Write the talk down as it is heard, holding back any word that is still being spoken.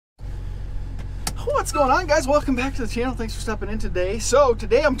What's going on, guys? Welcome back to the channel. Thanks for stepping in today. So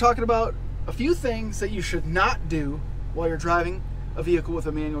today I'm talking about a few things that you should not do while you're driving a vehicle with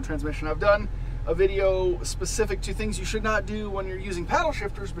a manual transmission. I've done a video specific to things you should not do when you're using paddle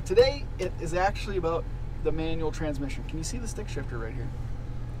shifters, but today it is actually about the manual transmission. Can you see the stick shifter right here?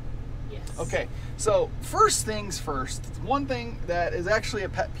 Yes. Okay, so first things first, one thing that is actually a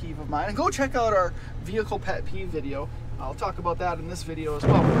pet peeve of mine, and go check out our vehicle pet peeve video. I'll talk about that in this video as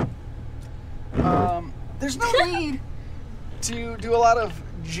well. There's no need to do a lot of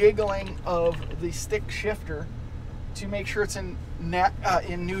jiggling of the stick shifter to make sure it's in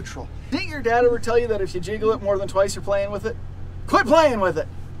neutral. Didn't your dad ever tell you that if you jiggle it more than twice, you're playing with it? Quit playing with it.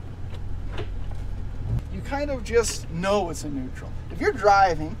 You kind of just know it's in neutral. If you're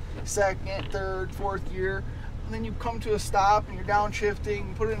driving second, third, fourth gear, and then you come to a stop and you're downshifting,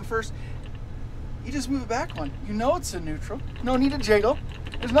 you put it in first, you just move it back one. You know it's in neutral. No need to jiggle.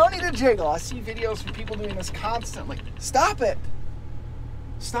 There's no need to jiggle. I see videos from people doing this constantly. Stop it.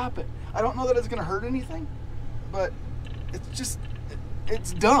 Stop it. I don't know that it's going to hurt anything, but it's just,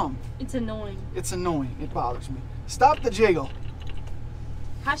 it's dumb. It's annoying. It's annoying. It bothers me. Stop the jiggle.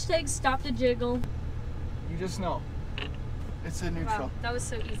 Hashtag stop the jiggle. You just know. It's in neutral. Wow, that was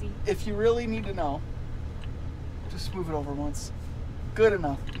so easy. If you really need to know, just move it over once. Good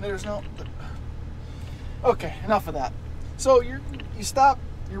enough. There's no... Okay, enough of that. So you stop,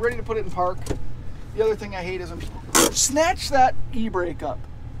 you're ready to put it in park. The other thing I hate is when people snatch that e-brake up.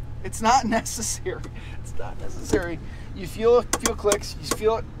 It's not necessary. It's not necessary. You feel clicks, you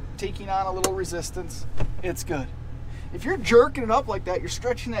feel it taking on a little resistance. It's good. If you're jerking it up like that, you're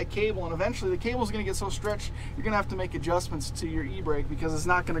stretching that cable, and eventually the cable's going to get so stretched, you're going to have to make adjustments to your e-brake because it's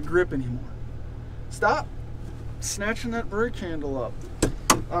not going to grip anymore. Stop snatching that brake handle up.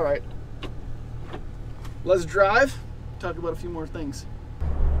 All right. Let's drive. Talk about a few more things.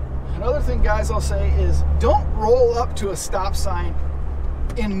 Another thing, guys, I'll say is don't roll up to a stop sign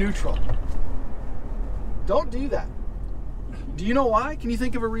in neutral. Don't do that. Do you know why? Can you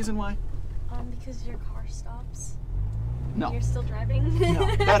think of a reason why? Because your car stops. No. You're still driving?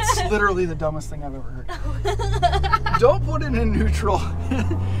 No, that's literally the dumbest thing I've ever heard. Don't put it in neutral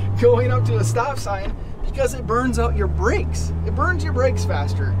going up to a stop sign because it burns out your brakes. It burns your brakes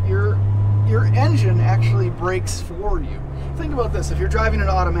faster. Your engine actually brakes for you. Think about this. If you're driving an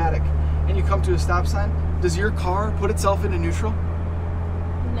automatic and you come to a stop sign, does your car put itself into neutral?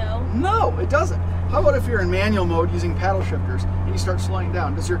 No. No, it doesn't. How about if you're in manual mode using paddle shifters and you start slowing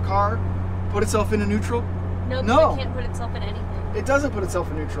down? Does your car put itself into neutral? Nope, No. It can't put itself in anything. It doesn't put itself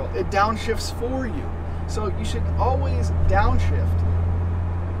in neutral. It downshifts for you. So you should always downshift.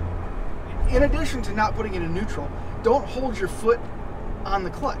 In addition to not putting it in neutral, don't hold your foot on the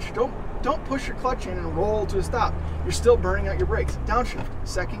clutch. Don't push your clutch in and roll to a stop. You're still burning out your brakes. Downshift,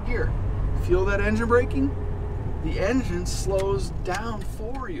 second gear. Feel that engine braking? The engine slows down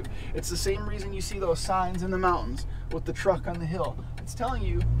for you. It's the same reason you see those signs in the mountains with the truck on the hill. It's telling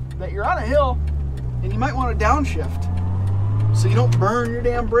you that you're on a hill and you might want to downshift so you don't burn your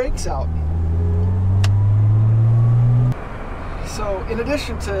damn brakes out. So in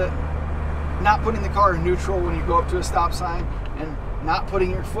addition to not putting the car in neutral when you go up to a stop sign and not putting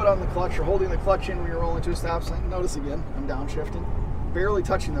your foot on the clutch or holding the clutch in when you're rolling to a stop sign. Notice again, I'm downshifting, barely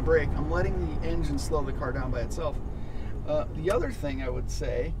touching the brake. I'm letting the engine slow the car down by itself. The other thing I would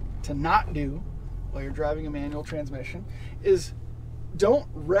say to not do while you're driving a manual transmission is don't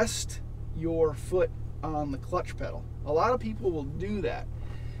rest your foot on the clutch pedal. A lot of people will do that.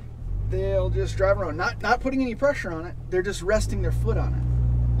 They'll just drive around, not putting any pressure on it. They're just resting their foot on it.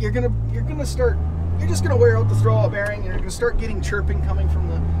 You're just gonna wear out the throwout bearing, and you're gonna start getting chirping coming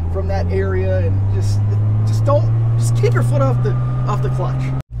from that area, and just keep your foot off the clutch.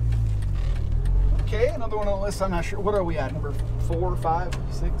 Okay, another one on the list. I'm not sure. What are we at? Number 4, 5,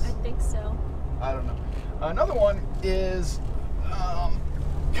 6? I think so. I don't know. Another one is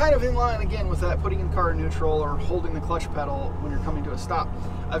kind of in line again with that, putting the car in neutral or holding the clutch pedal when you're coming to a stop.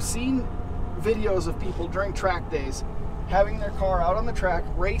 I've seen videos of people during track days having their car out on the track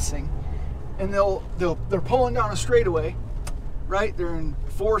racing, and they're pulling down a straightaway, right? They're in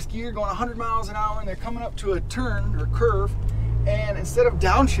fourth gear going 100 miles an hour, and they're coming up to a turn or curve, and instead of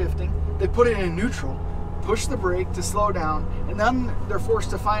downshifting, they put it in neutral, push the brake to slow down, and then they're forced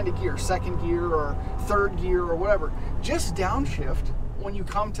to find a gear, second gear or third gear or whatever. Just downshift when you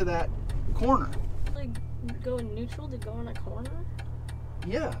come to that corner. Like go in neutral to go in a corner?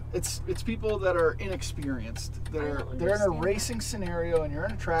 Yeah, it's people that are inexperienced. They're in a racing scenario, and you're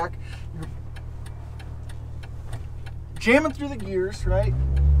in a track. You're jamming through the gears, right?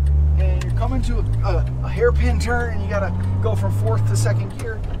 and you're coming to a hairpin turn and you gotta go from fourth to second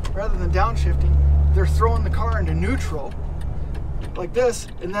gear rather than downshifting, they're throwing the car into neutral like this,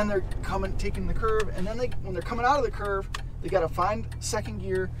 and then they're taking the curve, and then when they're coming out of the curve, they gotta find second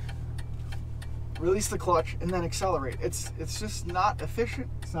gear, release the clutch, and then accelerate. It's just not efficient.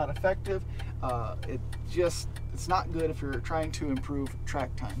 It's not effective. It's not good if you're trying to improve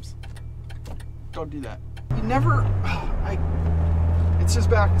track times. Don't do that. You never. It's just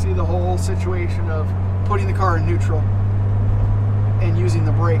back to the whole situation of putting the car in neutral and using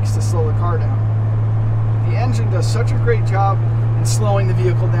the brakes to slow the car down. The engine does such a great job in slowing the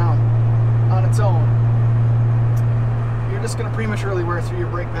vehicle down on its own. You're just going to prematurely wear through your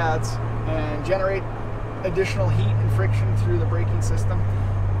brake pads and generate additional heat and friction through the braking system.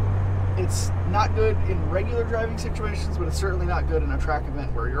 It's not good in regular driving situations, but it's certainly not good in a track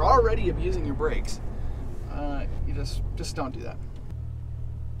event where you're already abusing your brakes. You just don't do that.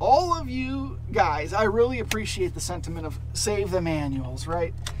 All of you guys, I really appreciate the sentiment of save the manuals,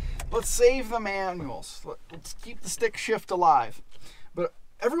 right? Let's save the manuals. Let's keep the stick shift alive. But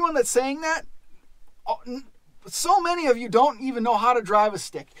everyone that's saying that, so many of you don't even know how to drive a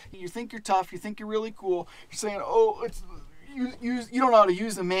stick. You think you're tough. You think you're really cool. You're saying, oh, you don't know how to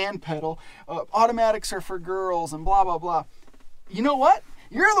use the man pedal. Automatics are for girls and blah, blah, blah. You know what?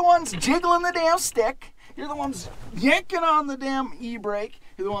 You're the ones jiggling the damn stick. You're the ones yanking on the damn e-brake.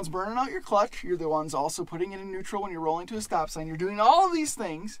 You're the ones burning out your clutch. You're the ones also putting it in neutral when you're rolling to a stop sign. You're doing all of these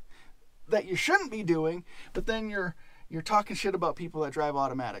things that you shouldn't be doing, but then you're talking shit about people that drive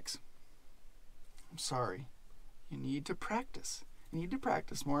automatics. I'm sorry. You need to practice. You need to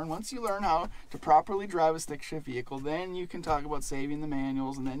practice more, and once you learn how to properly drive a stick shift vehicle, then you can talk about saving the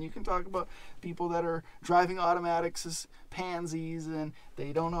manuals, and then you can talk about people that are driving automatics as pansies and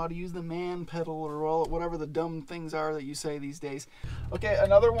they don't know how to use the man pedal or whatever the dumb things are that you say these days. Okay,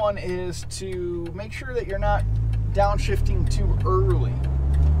 another one is to make sure that you're not downshifting too early.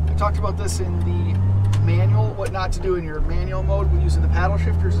 I talked about this in the manual, what not to do in your manual mode when using the paddle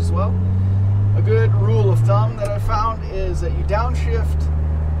shifters as well. A good rule of thumb that I found is that you downshift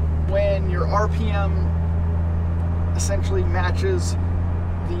when your RPM essentially matches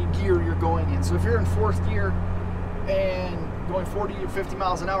the gear you're going in. So if you're in fourth gear and going 40 or 50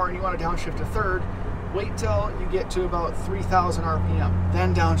 miles an hour and you want to downshift to third, wait till you get to about 3,000 RPM,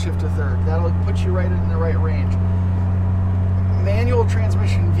 then downshift to third. That'll put you right in the right range. Manual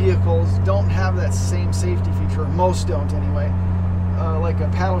transmission vehicles don't have that same safety feature. Most don't anyway. Like a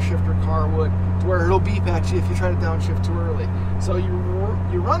paddle shifter car would, to where it'll beep at you if you try to downshift too early. So you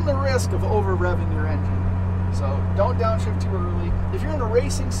run the risk of over revving your engine. So don't downshift too early. If you're in a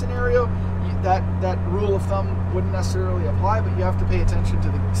racing scenario, that rule of thumb wouldn't necessarily apply, but you have to pay attention to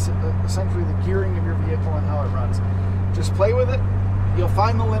essentially the gearing of your vehicle and how it runs. Just play with it. You'll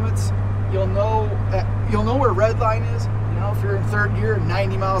find the limits. You'll know where red line is. You know, if you're in third gear at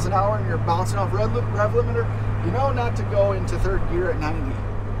 90 miles an hour and you're bouncing off rev limiter, you know not to go into third gear at 90.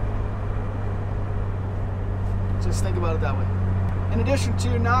 Just think about it that way. In addition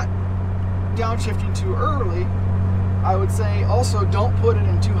to not downshifting too early, I would say also don't put it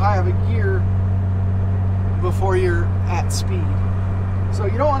in too high of a gear before you're at speed. So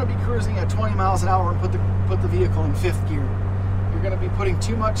you don't want to be cruising at 20 miles an hour and put the vehicle in fifth gear. You're going to be putting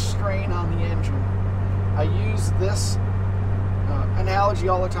too much strain on the engine. I use this analogy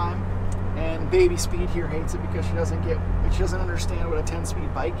all the time, and Baby Speed here hates it because she doesn't understand what a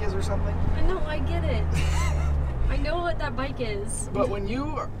 10-speed bike is or something. I know, I get it. I know what that bike is. But when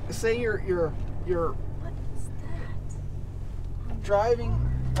you say you're what is that? Driving,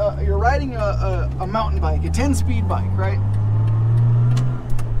 you're riding a mountain bike, a 10-speed bike, right?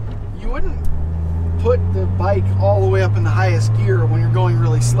 You wouldn't put the bike all the way up in the highest gear when you're going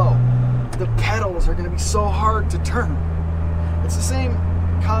really slow. The pedals are going to be so hard to turn. It's the same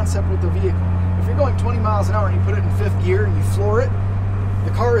concept with the vehicle. If you're going 20 miles an hour and you put it in fifth gear and you floor it,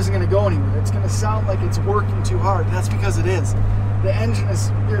 the car isn't going to go anywhere. It's going to sound like it's working too hard. That's because it is. The engine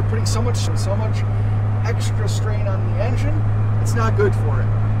you're putting so much extra strain on the engine, it's not good for it.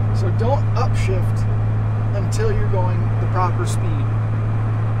 So don't upshift until you're going the proper speed.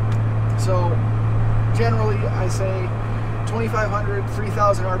 So generally I say 2,500,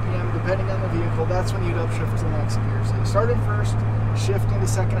 3,000 RPM, depending on the vehicle, that's when you'd upshift to the next gear. So you start in first, shift into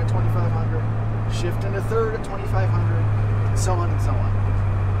second at 2,500, shift into third at 2,500, so on and so on.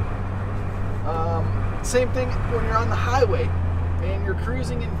 Same thing when you're on the highway and you're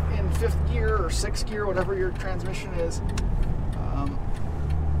cruising in fifth gear or sixth gear, whatever your transmission is.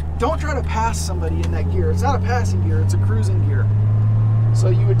 Don't try to pass somebody in that gear. It's not a passing gear, it's a cruising gear. So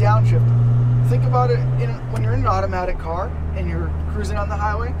you would downshift. Think about it when you're in an automatic car. and you're cruising on the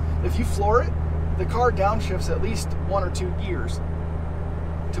highway, if you floor it, the car downshifts at least 1 or 2 gears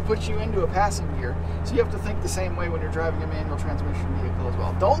to put you into a passing gear. So you have to think the same way when you're driving a manual transmission vehicle as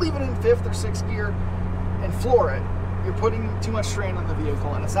well. Don't leave it in 5th or 6th gear and floor it. You're putting too much strain on the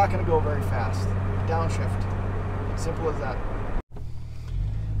vehicle and it's not going to go very fast. Downshift. Simple as that.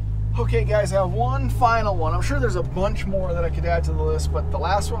 Okay guys, I have one final one. I'm sure there's a bunch more that I could add to the list, but the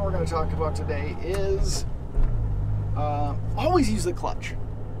last one we're going to talk about today is always use the clutch.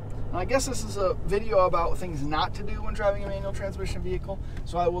 And I guess this is a video about things not to do when driving a manual transmission vehicle.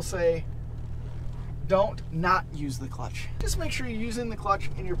 So I will say, don't not use the clutch. Just make sure you're using the clutch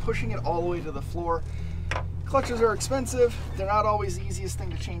and you're pushing it all the way to the floor. Clutches are expensive. They're not always the easiest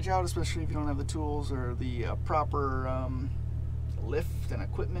thing to change out, especially if you don't have the tools or the proper lift and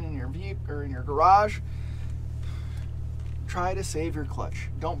equipment in your vehicle or in your garage. Try to save your clutch.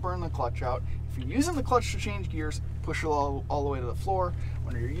 Don't burn the clutch out. If you're using the clutch to change gears, push it all the way to the floor.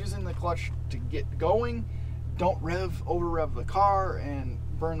 When you're using the clutch to get going, don't over rev the car and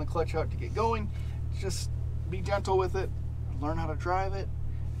burn the clutch out to get going. Just be gentle with it. Learn how to drive it.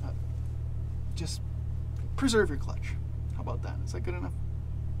 Just preserve your clutch. How about that? Is that good enough?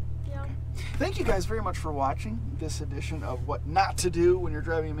 Yeah. Okay. Thank you guys very much for watching this edition of What Not to Do When You're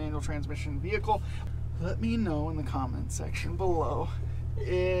Driving a Manual Transmission Vehicle. Let me know in the comments section below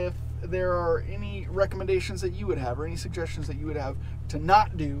if there are any recommendations that you would have or any suggestions that you would have to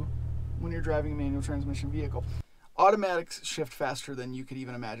not do when you're driving a manual transmission vehicle. Automatics shift faster than you could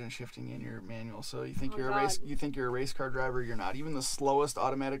even imagine shifting in your manual. So you think you're a race car driver, you're not. Even the slowest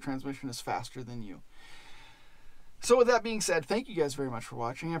automatic transmission is faster than you. So with that being said, thank you guys very much for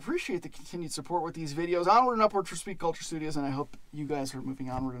watching. I appreciate the continued support with these videos. Onward and upward for Speed Culture Studios, and I hope you guys are moving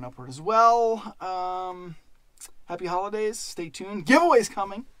onward and upward as well. Happy holidays. Stay tuned. Giveaways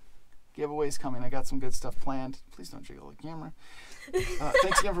coming. I got some good stuff planned. Please don't jiggle the camera.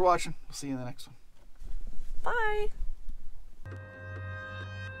 Thanks again for watching. We'll see you in the next one. Bye.